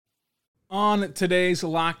On today's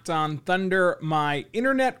Locked On Thunder, my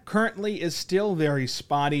internet currently is still very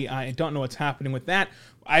spotty. I don't know what's happening with that.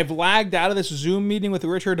 I've lagged out of this Zoom meeting with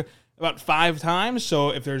Richard about 5 times,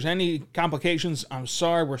 so if there's any complications, I'm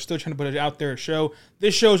sorry. We're still trying to put it out there.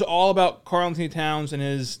 This show's all about Karl-Anthony Towns and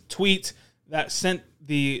his tweet that sent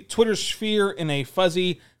the Twitter sphere in a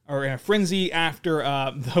frenzy after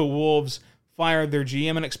the Wolves fired their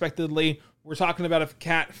GM unexpectedly. We're talking about if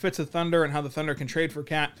Cat fits the Thunder and how the Thunder can trade for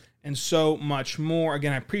Cat, and so much more.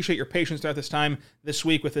 Again, I appreciate your patience throughout this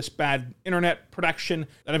week with this bad internet production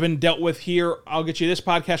that I've been dealt with here. I'll get you this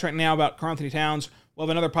podcast right now about Karl-Anthony Towns. We'll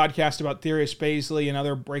have another podcast about Darius Bazley and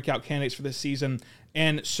other breakout candidates for this season,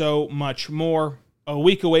 and so much more. A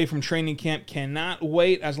week away from training camp. Cannot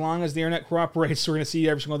wait as long as the internet cooperates. So we're going to see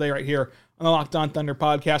you every single day right here on the Locked On Thunder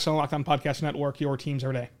podcast, on the Locked On Podcast Network, your teams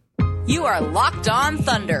every day. You are Locked On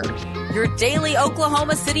Thunder, your daily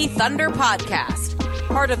Oklahoma City Thunder podcast.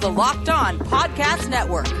 Part of the Locked On Podcast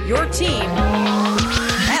Network, your team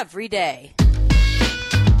every day.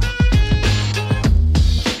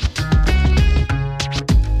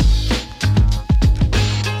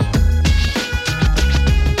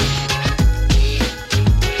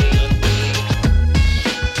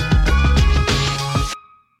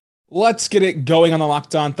 Let's get it going on the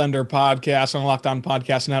Locked On Thunder podcast, on the Locked On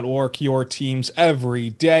Podcast Network, your teams every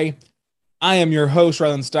day. I am your host,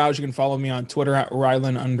 Rylan Stiles. You can follow me on Twitter at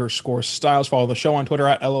Rylan_Stiles. Follow the show on Twitter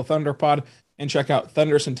at LOThunderPod and check out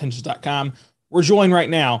thunderousintentions.com. We're joined right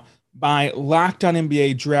now by Locked On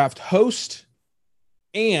NBA Draft host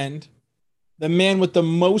and the man with the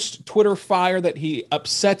most Twitter fire that he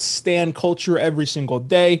upsets Stan culture every single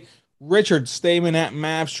day, Richard Stayman at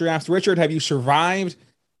Mavs Draft. Richard, have you survived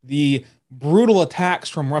the brutal attacks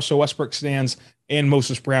from Russell Westbrook stands and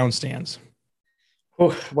Moses Brown stands?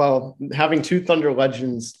 Oh, well, having 2 Thunder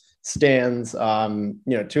Legends stands, 2 of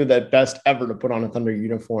the best ever to put on a Thunder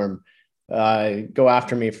uniform, go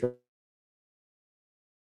after me for.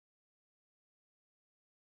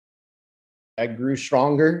 I grew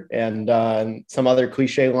stronger, and some other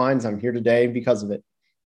cliche lines. I'm here today because of it.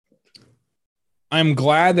 I'm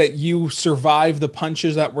glad that you survived the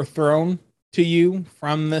punches that were thrown to you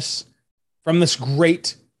from this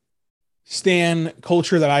great Stan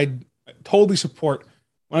culture that I totally support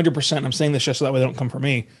 100%. I'm saying this just so that way they don't come for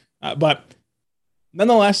me. But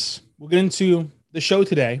nonetheless, we'll get into the show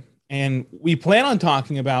today, and we plan on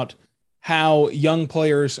talking about how young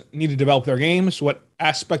players need to develop their games, what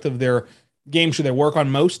aspect of their game should they work on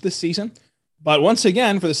most this season. But once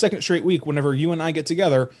again, for the second straight week, whenever you and I get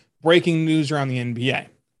together, breaking news around the NBA.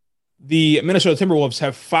 The Minnesota Timberwolves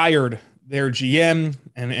have fired their GM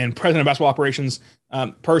and president of basketball operations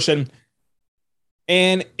person,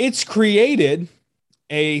 and it's created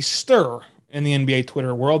a stir in the NBA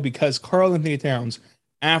Twitter world because Karl-Anthony Towns,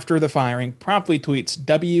 after the firing, promptly tweets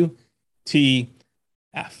WTF.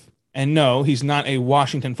 And no, he's not a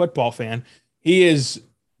Washington football fan. He is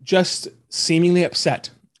just seemingly upset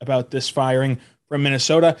about this firing from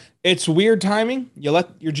Minnesota. It's weird timing. You let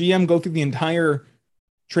your GM go through the entire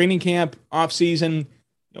training camp, offseason,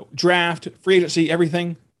 draft, free agency,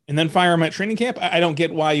 everything, and then fire him at training camp. I don't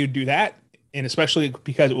get why you do that, and especially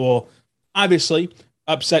because it will obviously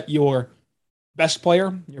upset your best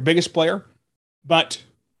player, your biggest player. But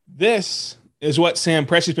this is what Sam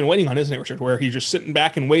Presti's been waiting on, isn't it, Richard? Where he's just sitting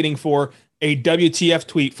back and waiting for a WTF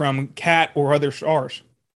tweet from Cat or other stars.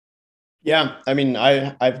 Yeah, I mean,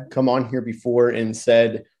 I've come on here before and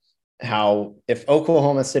said how if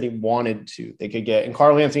Oklahoma City wanted to, they could get, and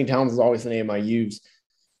Karl-Anthony Towns is always the name I use,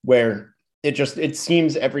 where it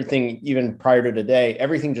seems everything, even prior to today,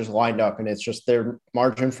 everything just lined up, and it's just their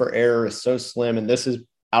margin for error is so slim, and this is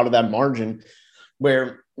out of that margin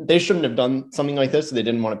where they shouldn't have done something like this. So they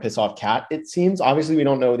didn't want to piss off Cat, it seems. Obviously, we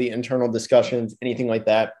don't know the internal discussions, anything like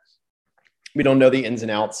that. We don't know the ins and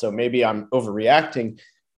outs, so maybe I'm overreacting.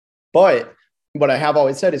 But what I have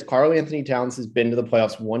always said is Karl-Anthony Towns has been to the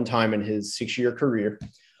playoffs one time in his 6-year career.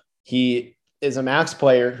 He is a max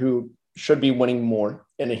player who should be winning more,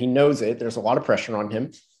 and he knows it. There's a lot of pressure on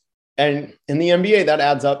him. And in the NBA, that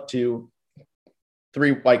adds up to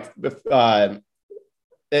 3, the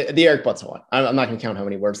Eric Bledsoe one. I'm not going to count how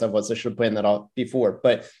many words that was. I should have planned that out before.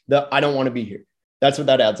 But I don't want to be here. That's what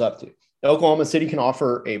that adds up to. Oklahoma City can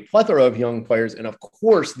offer a plethora of young players and, of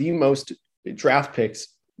course, the most draft picks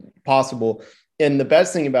possible. And the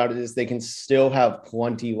best thing about it is they can still have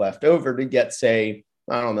plenty left over to get, say,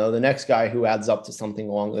 I don't know, the next guy who adds up to something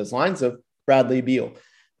along those lines of Bradley Beal.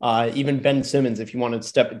 Even Ben Simmons, if you want to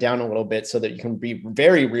step it down a little bit so that you can be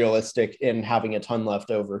very realistic in having a ton left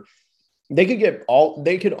over. they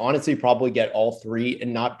could honestly probably get all three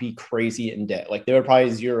and not be crazy in debt. Like they would probably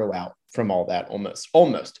zero out from all that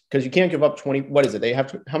almost, because you can't give up 20. What is it? They have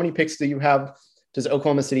to, how many picks do you have? Does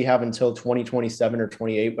Oklahoma City have until 2027 or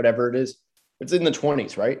 28, whatever it is? It's in the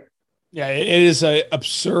 20s, right? Yeah, it is an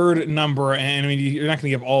absurd number. And I mean, you're not going to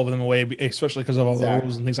give all of them away, especially because of all the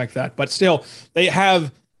rules and things like that. But still, they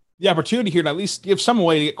have the opportunity here to at least give some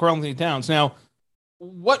away to get Karl-Anthony Towns. Now,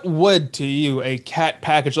 what would, to you, a Cat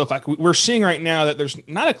package look like? We're seeing right now that there's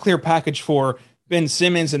not a clear package for Ben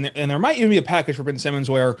Simmons, and there might even be a package for Ben Simmons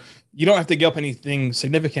where you don't have to give up anything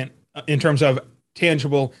significant in terms of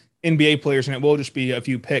tangible NBA players, and it will just be a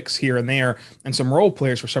few picks here and there and some role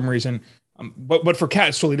players for some reason. But for Cat,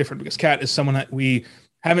 it's totally different because Cat is someone that we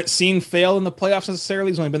haven't seen fail in the playoffs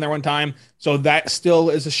necessarily. He's only been there one time. So that still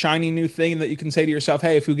is a shiny new thing that you can say to yourself,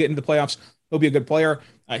 hey, if we get into the playoffs, he'll be a good player.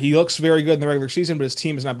 He looks very good in the regular season, but his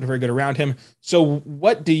team has not been very good around him. So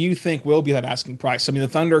what do you think will be that asking price? I mean, the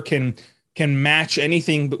Thunder can match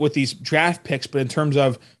anything but with these draft picks, but in terms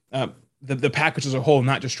of the package as a whole,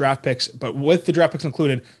 not just draft picks, but with the draft picks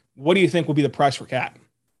included, what do you think will be the price for Cat?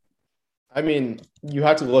 I mean, you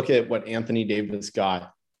have to look at what Anthony Davis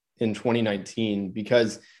got in 2019,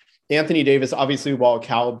 because Anthony Davis, obviously, while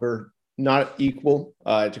caliber not equal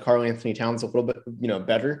to Karl-Anthony Towns, a little bit,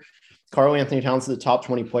 better. Karl-Anthony Towns is a top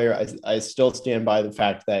 20 player. I still stand by the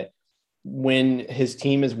fact that when his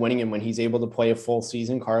team is winning and when he's able to play a full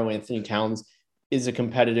season, Karl-Anthony Towns is a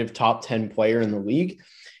competitive top 10 player in the league.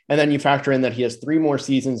 And then you factor in that he has 3 more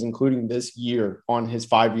seasons, including this year, on his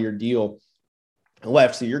 5-year deal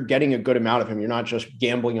left. So you're getting a good amount of him. You're not just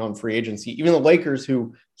gambling on free agency. Even the Lakers,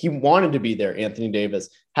 who he wanted to be there, Anthony Davis,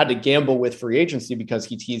 had to gamble with free agency because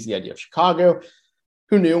he teased the idea of Chicago.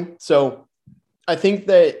 Who knew? So I think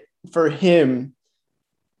that for him,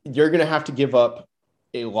 you're going to have to give up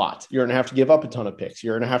a lot. You're going to have to give up a ton of picks.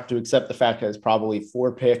 You're going to have to accept the fact that it's probably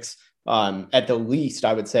 4 picks at the least,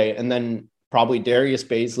 I would say. And then probably Darius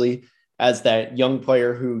Bazley as that young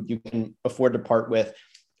player who you can afford to part with.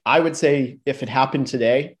 I would say if it happened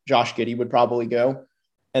today, Josh Giddey would probably go,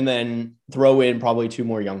 and then throw in probably 2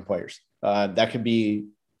 more young players. That could be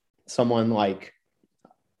someone like,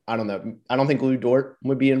 I don't know. I don't think Lou Dort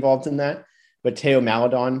would be involved in that, but Teo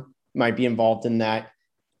Maledon might be involved in that.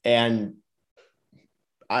 And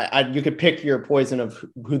you could pick your poison of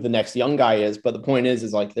who the next young guy is. But the point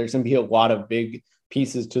is like, there's going to be a lot of big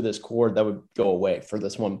pieces to this core that would go away for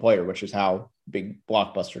this one player, which is how big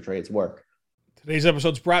blockbuster trades work. Today's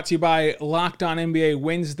episode is brought to you by Locked On NBA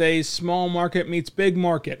Wednesdays. Small market meets big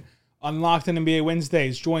market on Locked On NBA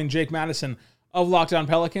Wednesdays. Join Jake Madison of Locked On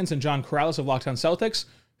Pelicans and John Corrales of Locked On Celtics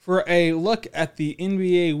for a look at the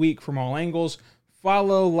NBA week from all angles.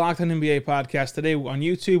 Follow Locked On NBA Podcast today on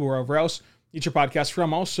YouTube or wherever else you get your podcast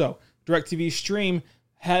from. Also, DirecTV Stream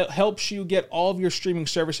helps you get all of your streaming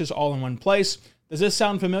services all in one place. Does this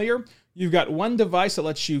sound familiar? You've got one device that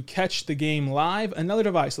lets you catch the game live, another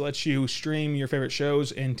device that lets you stream your favorite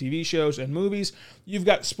shows and TV shows and movies. You've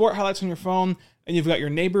got sport highlights on your phone, and you've got your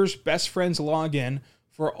neighbor's best friends login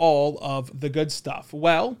for all of the good stuff.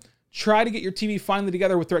 Well, try to get your TV finally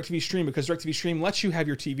together with DirecTV Stream, because DirecTV Stream lets you have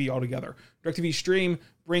your TV all together. DirecTV Stream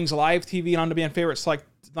brings live TV and on-demand favorites like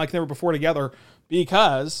never before together,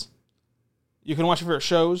 because you can watch your favorite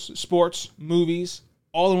shows, sports, movies,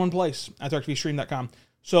 all in one place at DirecTVStream.com.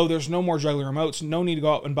 So there's no more juggling remotes, no need to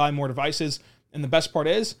go out and buy more devices. And the best part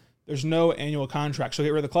is there's no annual contract. So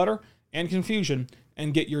get rid of the clutter and confusion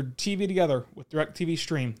and get your TV together with DirecTV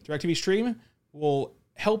Stream. DirecTV Stream will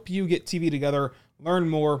help you get TV together. Learn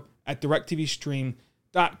more at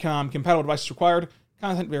DirecTVStream.com. Compatible devices required.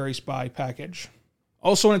 Content varies by package.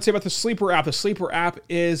 Also want to say about the Sleeper app. The Sleeper app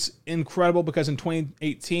is incredible because in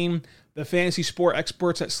 2018, the fantasy sport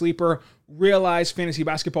experts at Sleeper realized fantasy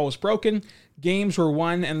basketball was broken. Games were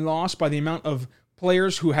won and lost by the amount of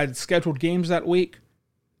players who had scheduled games that week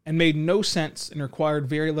and made no sense and required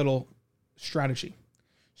very little strategy.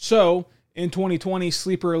 So, in 2020,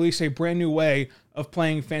 Sleeper released a brand new way of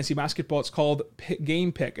playing fantasy basketball. It's called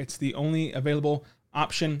Game Pick. It's the only available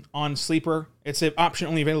option on Sleeper. It's an option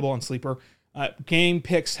only available on Sleeper. Game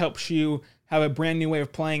Picks helps you have a brand new way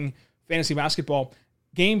of playing fantasy basketball.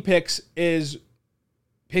 Game Picks is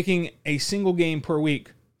picking a single game per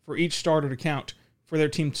week for each starter to count for their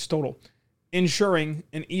team's total, ensuring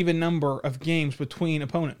an even number of games between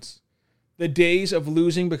opponents. The days of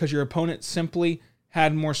losing because your opponent simply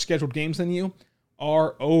had more scheduled games than you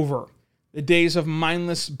are over. The days of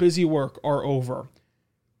mindless busy work are over.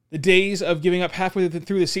 The days of giving up halfway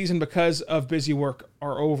through the season because of busy work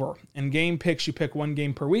are over. In Game Picks, you pick one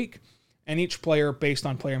game per week, and each player based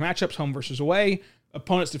on player matchups, home versus away,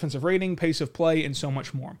 opponent's defensive rating, pace of play, and so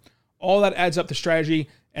much more. All that adds up to strategy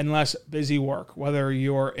and less busy work. Whether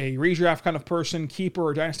you're a redraft kind of person, keeper,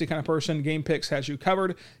 or dynasty kind of person, Game Picks has you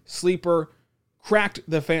covered. Sleeper cracked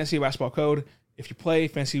the fantasy basketball code. If you play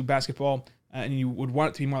fantasy basketball and you would want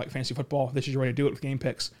it to be more like fantasy football, this is your way to do it with Game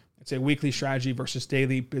Picks. It's a weekly strategy versus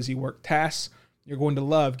daily busy work tasks. You're going to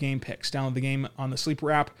love Game Picks. Download the game on the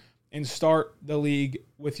Sleeper app and start the league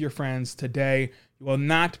with your friends today. You will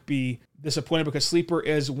not be disappointed because Sleeper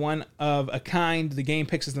is one of a kind. The Game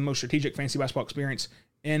Picks is the most strategic fantasy basketball experience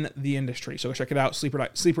in the industry. So go check it out,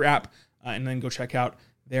 Sleeper app, and then go check out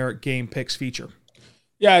their Game Picks feature.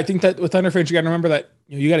 Yeah, I think that with Thunder fans, you got to remember that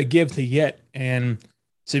you got to give to get. And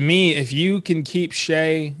to me, if you can keep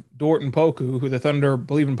Shea, Dort, and Poku, who the Thunder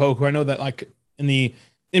believe in Poku, I know that like in the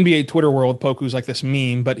NBA Twitter world, Poku's like this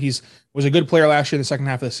meme, but was a good player last year in the second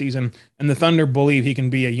half of the season, and the Thunder believe he can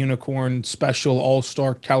be a unicorn, special,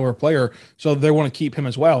 all-star caliber player, so they want to keep him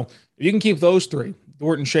as well. If you can keep those three,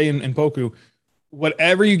 Dort and Shea and Poku,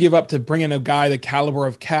 whatever you give up to bring in a guy the caliber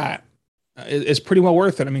of Cat is pretty well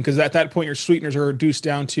worth it. I mean, because at that point, your sweeteners are reduced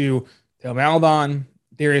down to Theo Maledon,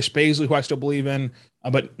 Darius Bazley, who I still believe in,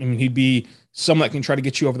 but I mean, he'd be someone that can try to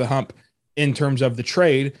get you over the hump in terms of the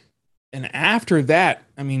trade. And after that,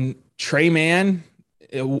 I mean, Trey Mann,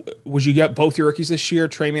 would you get both your rookies this year,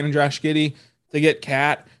 Trey Mann and Josh Giddey, to get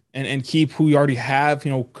Cat and keep who you already have,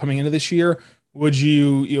 coming into this year? Would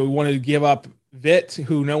you want to give up Vit,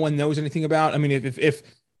 who no one knows anything about? I mean, if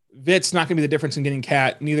Vit's not going to be the difference in getting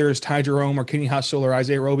Cat, neither is Ty Jerome or Kenny Hustle or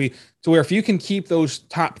Isaiah Roby. So where if you can keep those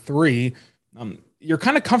top three, you're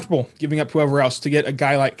kind of comfortable giving up whoever else to get a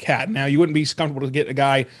guy like Cat. Now, you wouldn't be comfortable to get a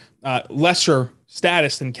guy lesser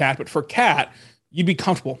status than Cat, but for Cat, you'd be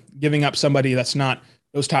comfortable giving up somebody that's not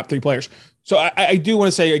those top three players. So I do want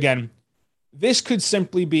to say again, this could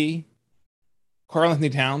simply be Karl-Anthony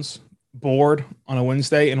Towns bored on a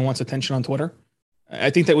Wednesday and wants attention on Twitter. I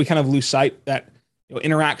think that we kind of lose sight that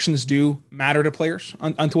interactions do matter to players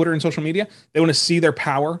on Twitter and social media. They want to see their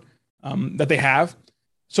power that they have.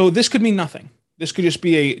 So this could mean nothing. This could just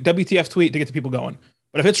be a WTF tweet to get the people going.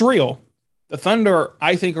 But if it's real, the Thunder,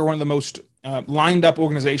 I think, are one of the most lined up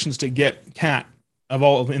organizations to get Cat of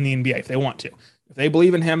all in the NBA if they want to. If they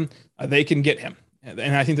believe in him, they can get him.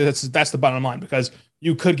 And I think that's the bottom line, because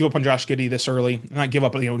you could give up on Josh Giddey this early, not give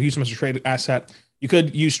up, use him as a trade asset. You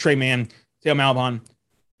could use Trey Mann, Theo Maledon,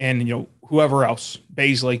 and whoever else,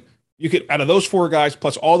 Bazley. You could, out of those four guys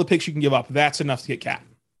plus all the picks you can give up, that's enough to get Cat.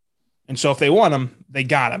 And so if they want him, they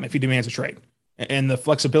got him if he demands a trade. And the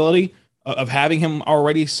flexibility of having him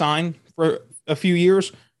already signed for a few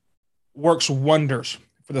years works wonders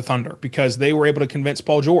for the Thunder, because they were able to convince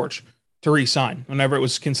Paul George to re-sign whenever it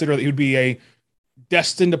was considered that he would be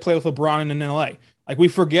destined to play with LeBron in LA. Like, we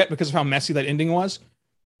forget because of how messy that ending was.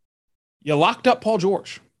 You locked up Paul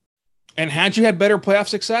George. And had you had better playoff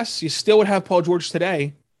success, you still would have Paul George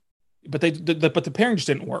today. But the pairing just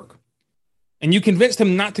didn't work. And you convinced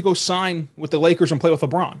him not to go sign with the Lakers and play with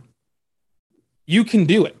LeBron. You can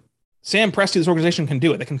do it. Sam Presti, this organization, can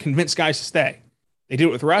do it. They can convince guys to stay. They did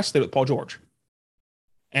it with Russ. They did it with Paul George.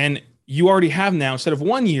 And you already have now, instead of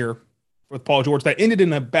 1 year with Paul George that ended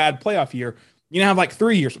in a bad playoff year, you now have like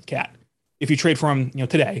 3 years with Cat if you trade for him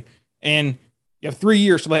today. And you have 3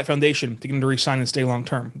 years to lay that foundation to get him to re-sign and stay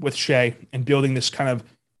long-term with Shea and building this kind of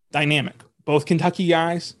dynamic. Both Kentucky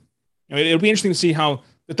guys. It'll be interesting to see how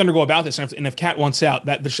the Thunder go about this. And if Cat wants out,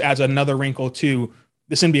 that just adds another wrinkle to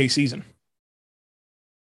this NBA season.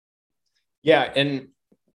 Yeah, and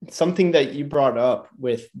something that you brought up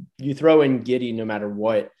with you throw in Giddey no matter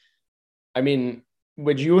what. I mean,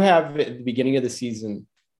 would you have at the beginning of the season,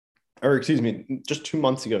 or excuse me, just 2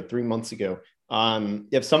 months ago, 3 months ago,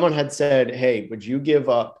 if someone had said, hey, would you give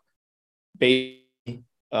up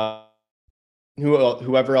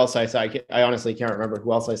whoever else I said, I honestly can't remember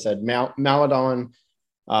who else I said, Maledon,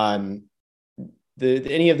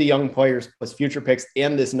 any of the young players plus future picks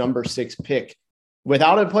and this number 6 pick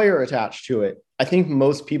without a player attached to it, I think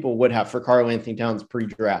most people would have for Karl-Anthony Towns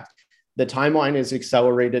pre-draft. The timeline is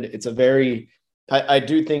accelerated. It's I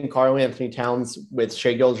do think Karl-Anthony Towns with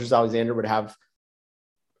Shai Gilgeous-Alexander would have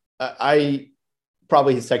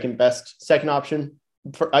probably his second option,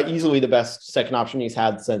 for easily the best second option he's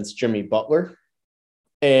had since Jimmy Butler.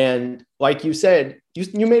 And like you said,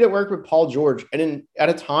 you made it work with Paul George, and at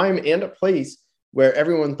a time and a place where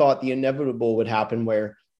everyone thought the inevitable would happen,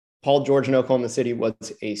 where Paul George in Oklahoma City was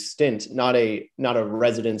a stint, not a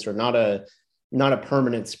residence or not a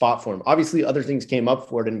permanent spot for him. Obviously, other things came up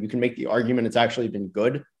for it, and you can make the argument it's actually been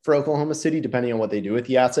good for Oklahoma City, depending on what they do with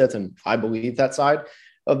the assets. And I believe that side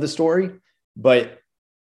of the story. But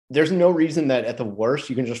there's no reason that at the worst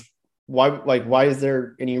you can just why is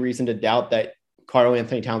there any reason to doubt that Karl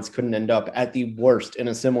Anthony Towns couldn't end up at the worst in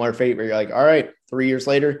a similar fate where you're like, all right, 3 years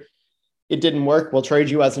later, it didn't work. We'll trade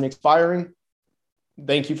you as an expiring.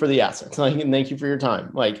 Thank you for the assets. And thank you for your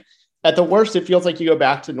time. Like, at the worst, it feels like you go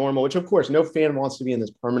back to normal, which of course no fan wants to be in this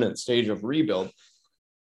permanent stage of rebuild.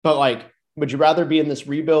 But like, would you rather be in this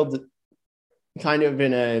rebuild kind of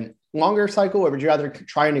in a longer cycle, or would you rather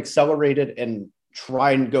try and accelerate it and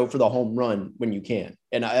try and go for the home run when you can?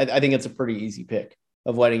 And I think it's a pretty easy pick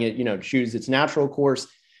of letting it, choose its natural course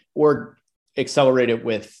or accelerate it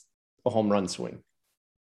with a home run swing.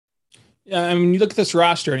 Yeah, I mean, you look at this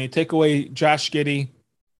roster and you take away Josh Giddey,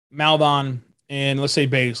 Maledon, and let's say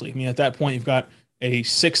Bazley. I mean, at that point, you've got a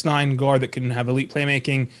 6'9" guard that can have elite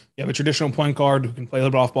playmaking. You have a traditional point guard who can play a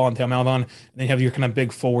little bit off ball and Theo Maledon. And then you have your kind of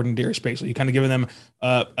big forward and Darius Bazley. You kind of give them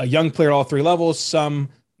a young player at all three levels, some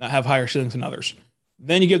that have higher ceilings than others.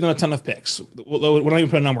 Then you give them a ton of picks. We don't even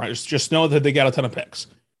put a number on it. Just know that they got a ton of picks.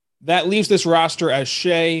 That leaves this roster as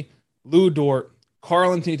Shai, Lou Dort,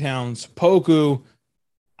 Karl Anthony Towns, Poku,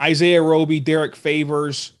 Isaiah Roby, Derek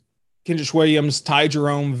Favors, Kendrick Williams, Ty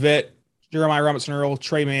Jerome, Vitt, Jeremiah Robinson-Earl,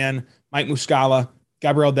 Trey Mann, Mike Muscala,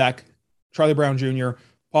 Gabriel Deck, Charlie Brown Jr.,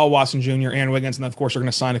 Paul Watson Jr., Aaron Wiggins, and of course they're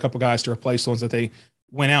going to sign a couple guys to replace the ones that they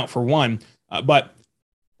went out for one. But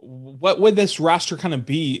what would this roster kind of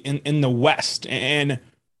be in the West? And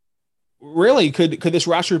really, could this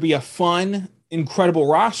roster be a fun, incredible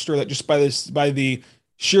roster that just by the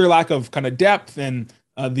sheer lack of kind of depth and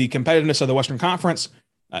the competitiveness of the Western Conference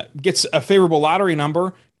gets a favorable lottery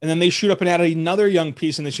number, and then they shoot up and add another young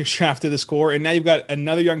piece in the draft to this core, and now you've got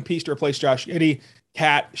another young piece to replace Josh Giddey,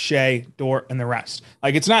 Cat, Shai, Dort, and the rest.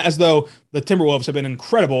 Like, it's not as though the Timberwolves have been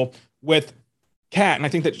incredible with Cat, and I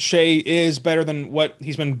think that Shai is better than what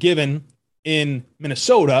he's been given in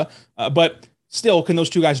Minnesota, but still, can those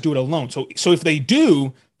two guys do it alone? So if they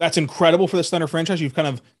do, that's incredible for this Thunder franchise. You've kind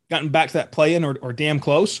of gotten back to that play-in or damn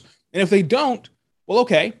close. And if they don't, well,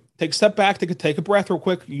 okay, take a step back, take a breath real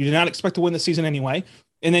quick. You did not expect to win the season anyway.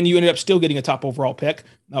 And then you ended up still getting a top overall pick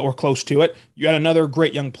or close to it. You had another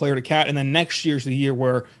great young player to Cat. And then next year's the year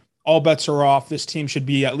where all bets are off. This team should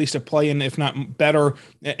be at least a play-in, if not better.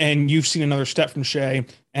 And you've seen another step from Shai,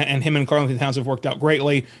 and him and Karl Anthony Towns have worked out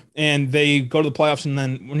greatly. And they go to the playoffs, and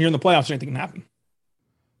then when you're in the playoffs, anything can happen.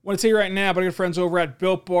 I want to tell you right now about our good friends over at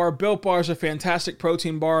Built Bar. Built Bar is a fantastic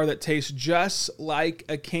protein bar that tastes just like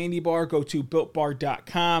a candy bar. Go to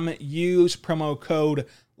BuiltBar.com. Use promo code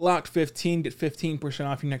LOCKED15. Get 15%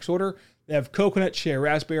 off your next order. They have coconut, cherry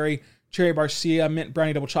raspberry, cherry barcia, mint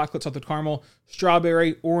brownie double chocolate, salted caramel,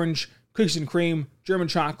 strawberry, orange, cookies and cream, German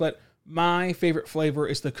chocolate. My favorite flavor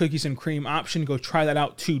is the cookies and cream option. Go try that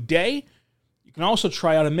out today. You can also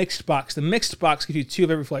try out a mixed box. The mixed box gives you 2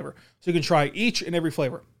 of every flavor. So you can try each and every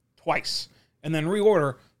flavor twice and then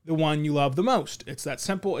reorder the one you love the most. It's that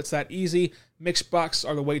simple. It's that easy. Mixed box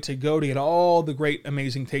are the way to go to get all the great,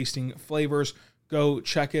 amazing tasting flavors. Go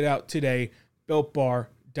check it out today.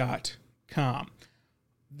 BuiltBar.com.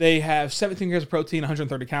 They have 17 grams of protein,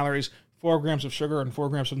 130 calories, 4 grams of sugar, and 4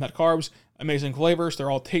 grams of net carbs. Amazing flavors.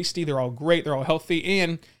 They're all tasty. They're all great. They're all healthy.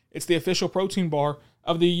 And it's the official protein bar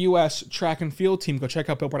of the U.S. track and field team. Go check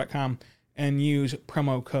out BuiltBar.com and use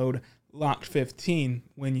promo code LOCKED15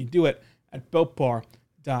 when you do it at BuiltBar.com.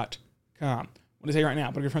 I'm going to say right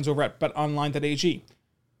now, but your friends over at BetOnline.ag.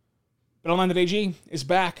 BetOnline.ag is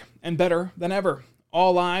back and better than ever.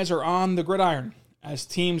 All eyes are on the gridiron as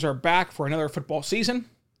teams are back for another football season.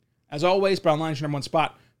 As always, BetOnline is your number one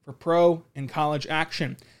spot for pro and college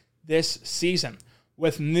action this season.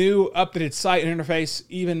 With new updated site and interface,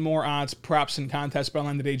 even more odds, props, and contests,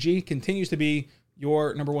 BetOnline.ag continues to be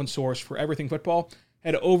your number one source for everything football.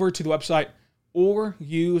 Head over to the website or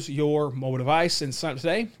use your mobile device and sign up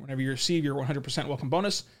today. Whenever you receive your 100% welcome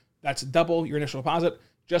bonus, that's double your initial deposit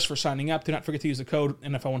just for signing up. Do not forget to use the code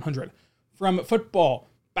NFL100. From football,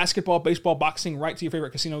 basketball, baseball, boxing, right to your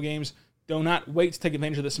favorite casino games, do not wait to take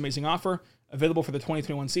advantage of this amazing offer. Available for the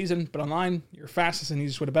 2021 season. BetOnline, your fastest and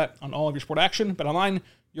easiest way to bet on all of your sport action. BetOnline,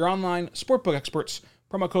 your online sportbook experts.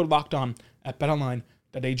 Promo code LOCKEDON at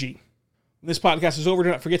betonline.ag. When this podcast is over, do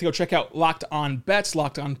not forget to go check out Locked On Bets.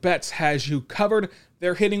 Locked On Bets has you covered.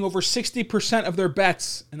 They're hitting over 60% of their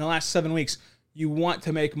bets in the last 7 weeks. You want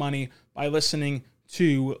to make money by listening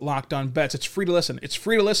to Locked On Bets. It's free to listen. It's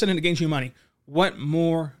free to listen and it gains you money. What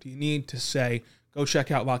more do you need to say? Go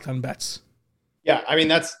check out Locked On Bets. Yeah, I mean,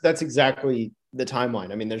 that's exactly the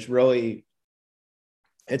timeline. I mean, it's very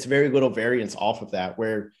little variance off of that,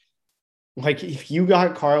 where like if you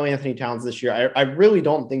got Karl Anthony Towns this year, I really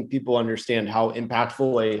don't think people understand how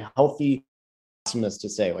impactful a healthy is to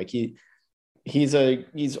say. Like he's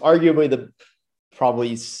arguably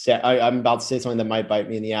I'm about to say something that might bite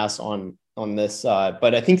me in the ass on on this,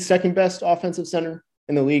 but I think second best offensive center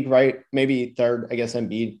in the league, right? Maybe third, I guess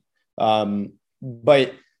Embiid.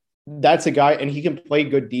 But that's a guy, and he can play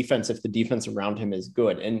good defense if the defense around him is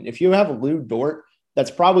good. And if you have Lou Dort,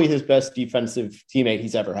 that's probably his best defensive teammate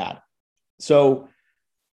he's ever had. So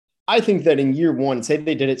I think that in year one, say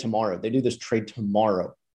they did it tomorrow, they do this trade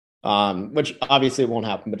tomorrow, which obviously won't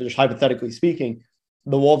happen, but just hypothetically speaking,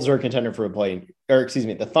 the Wolves are a contender for a play, or excuse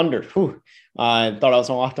me, the Thunder. I thought I was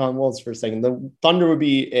on Locked On Wolves for a second. The Thunder would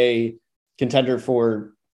be a contender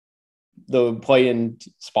for the play-in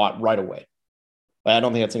spot right away. But I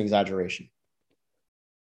don't think that's an exaggeration.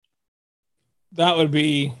 That would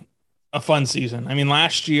be a fun season. I mean,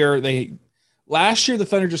 last year the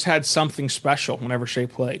Thunder just had something special whenever Shea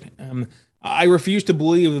played. I refuse to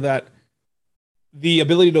believe that the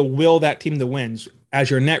ability to will that team to wins, as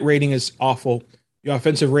your net rating is awful, your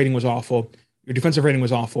offensive rating was awful, your defensive rating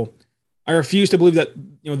was awful. I refuse to believe that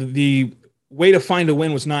the way to find a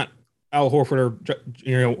win was not Al Horford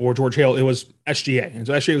or George Hill. It was SGA, and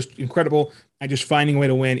so SGA was incredible at just finding a way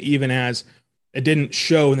to win, even as it didn't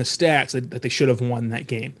show in the stats that they should have won that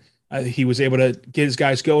game. He was able to get his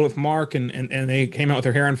guys going with Mark, and they came out with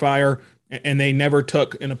their hair on fire, and they never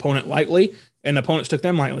took an opponent lightly, and opponents took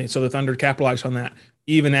them lightly. So the Thunder capitalized on that,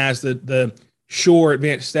 even as the sure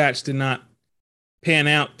advanced stats did not pan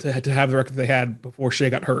out to have the record they had before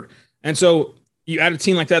Shea got hurt. And so you add a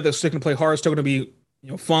team like that that's still going to play hard, still going to be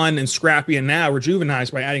fun and scrappy, and now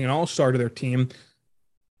rejuvenized by adding an all-star to their team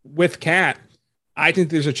with Cat. I think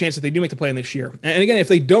there's a chance that they do make the play in this year. And again, if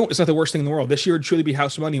they don't, it's not the worst thing in the world. This year would truly be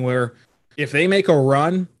house money, where if they make a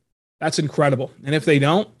run, that's incredible. And if they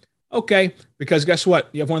don't, okay, because guess what?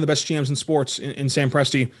 You have one of the best GMs in sports in Sam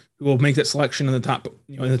Presti, who will make that selection in the top,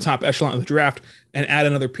 in the top echelon of the draft and add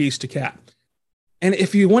another piece to Cat. And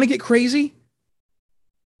if you want to get crazy,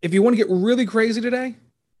 if you want to get really crazy today,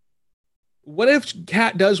 what if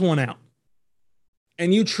Cat does one out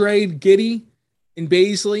and you trade Giddey and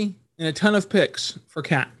Baisley and a ton of picks for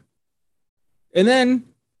Cat? And then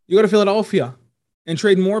you go to Philadelphia and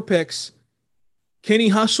trade more picks. Kenny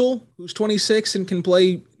Hustle, who's 26 and can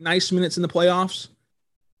play nice minutes in the playoffs.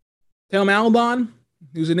 Theo Maledon,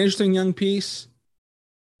 who's an interesting young piece.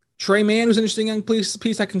 Trey Mann, who's an interesting young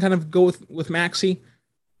piece that can kind of go with Maxey.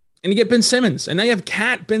 And you get Ben Simmons. And now you have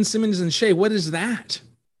Cat, Ben Simmons, and Shea. What is that?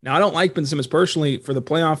 Now, I don't like Ben Simmons personally for the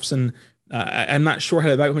playoffs, and I'm not sure how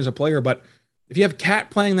to evaluate him as a player. But if you have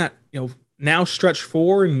Cat playing that, now stretch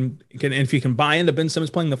four, and if you can buy into Ben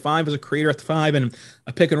Simmons playing the five as a creator at the five and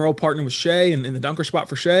a pick and roll partner with Shea and in the dunker spot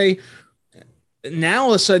for Shea, now all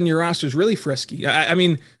of a sudden your roster is really frisky. I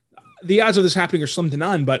mean, the odds of this happening are slim to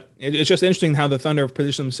none, but it's just interesting how the Thunder have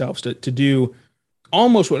positioned themselves to do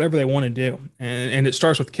almost whatever they want to do. And it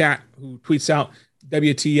starts with Cat, who tweets out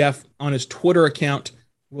WTF on his Twitter account.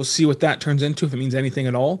 We'll see what that turns into, if it means anything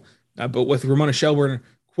at all. But with Ramona Shelburne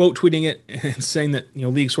quote tweeting it and saying that,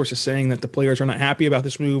 league sources saying that the players are not happy about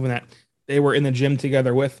this move and that they were in the gym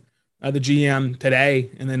together with the GM today,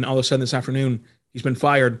 and then all of a sudden this afternoon he's been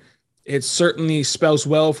fired. It certainly spells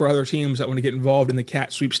well for other teams that want to get involved in the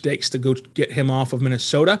Cat sweepstakes to go get him off of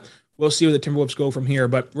Minnesota. We'll see where the Timberwolves go from here.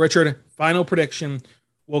 But Richard, final prediction: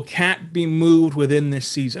 will Cat be moved within this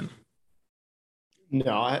season?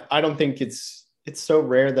 No, I don't think it's so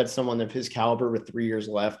rare that someone of his caliber with 3 years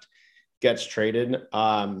left gets traded.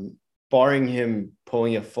 Barring him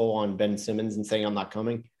pulling a full on Ben Simmons and saying I'm not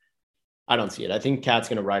coming, I don't see it. I think Cat's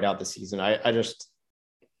going to ride out the season. I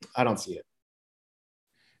don't see it.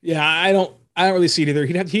 Yeah, I don't really see it either.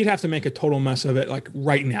 He'd have to make a total mess of it, like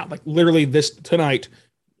right now, like literally this tonight,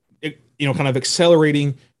 kind of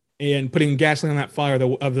accelerating and putting gasoline on that fire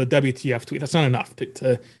of the WTF tweet. That's not enough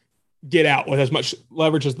to get out with as much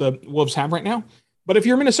leverage as the Wolves have right now. But if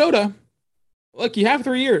you're Minnesota, look, you have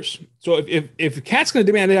 3 years. So if Cat's going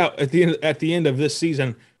to demand it out at the end of this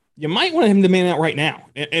season, you might want him to demand it out right now,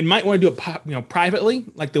 and might want to do it privately,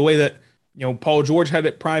 like the way that Paul George had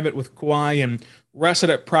it private with Kawhi and Russ had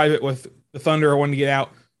it private with the Thunder wanting to get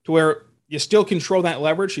out, to where you still control that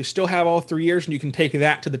leverage. You still have all 3 years, and you can take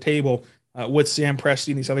that to the table with Sam Presti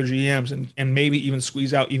and these other GMs, and maybe even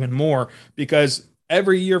squeeze out even more, because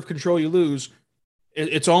every year of control you lose,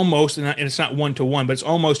 it's almost, and it's not 1-to-1, but it's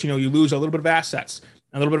almost, you lose a little bit of assets,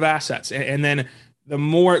 and then the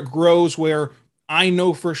more it grows, where I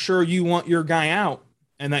know for sure you want your guy out,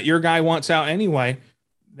 and that your guy wants out anyway,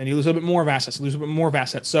 then you lose a little bit more of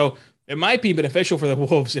assets. So it might be beneficial for the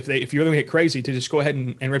Wolves if you're going to get crazy to just go ahead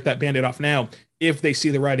and rip that Band-Aid off now if they see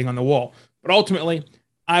the writing on the wall. But ultimately,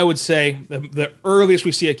 I would say the earliest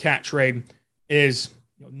we see a Cat trade is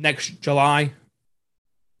next July.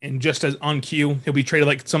 and just as on cue, he'll be traded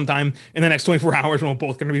like sometime in the next 24 hours, and we're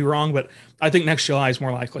both going to be wrong. But I think next July is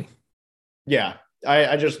more likely. Yeah,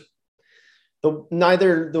 I just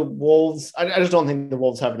neither the Wolves. I just don't think the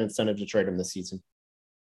Wolves have an incentive to trade him this season.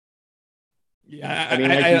 Yeah, I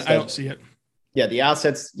mean, I don't see it. Yeah, the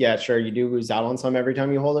assets. Yeah, sure, you do lose out on some every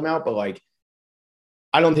time you hold them out, but like,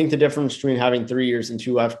 I don't think the difference between having 3 years and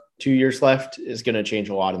 2 years left is going to change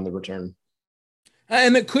a lot in the return.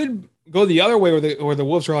 And it could go the other way, where the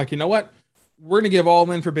Wolves are like, you know what, we're going to give all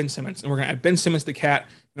in for Ben Simmons, and we're going to add Ben Simmons the cat.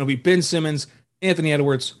 It'll be Ben Simmons, Anthony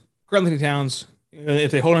Edwards, Karl-Anthony Towns.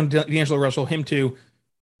 If they hold on to D'Angelo Russell, him too.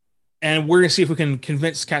 And we're going to see if we can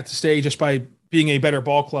convince Cat to stay just by being a better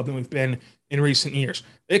ball club than we've been in recent years.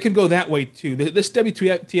 It could go that way too. This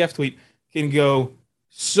WTF tweet can go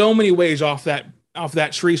so many ways off that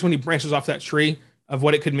tree, so many branches off that tree of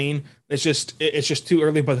what it could mean. It's just too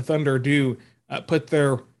early, but the Thunder do put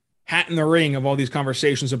their hat in the ring of all these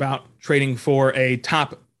conversations about trading for a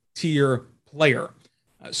top tier player.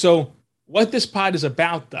 So what this pod is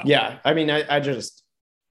about, though. Yeah, I mean, I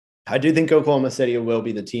do think Oklahoma City will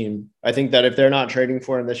be the team. I think that if they're not trading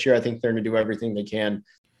for him this year, I think they're going to do everything they can.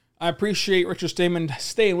 I appreciate Richard Stayman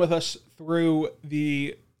staying with us through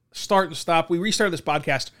the start and stop. We restarted this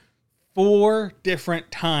podcast 4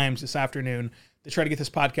 different times this afternoon to try to get this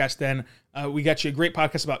podcast done. We got you a great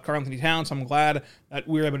podcast about Karl-Anthony Towns. I'm glad that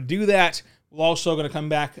we were able to do that. We're also going to come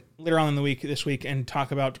back later on in the week, this week, and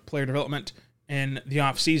talk about player development in the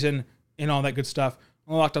offseason and all that good stuff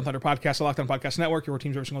on the Locked On Thunder podcast, the Locked On Podcast Network, your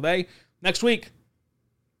teams every single day. Next week,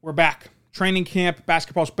 we're back. Training camp,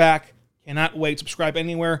 basketball's back. Cannot wait. Subscribe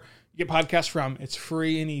anywhere you get podcasts from. It's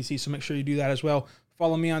free and easy, so make sure you do that as well.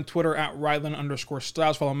 Follow me on Twitter at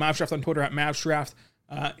Rylan_Styles. Follow Mavsdraft on Twitter at Mavsdraft.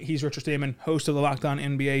 He's Richard Stayman, host of the Locked On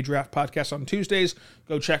NBA Draft podcast on Tuesdays.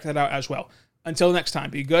 Go check that out as well. Until next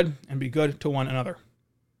time, be good and be good to one another.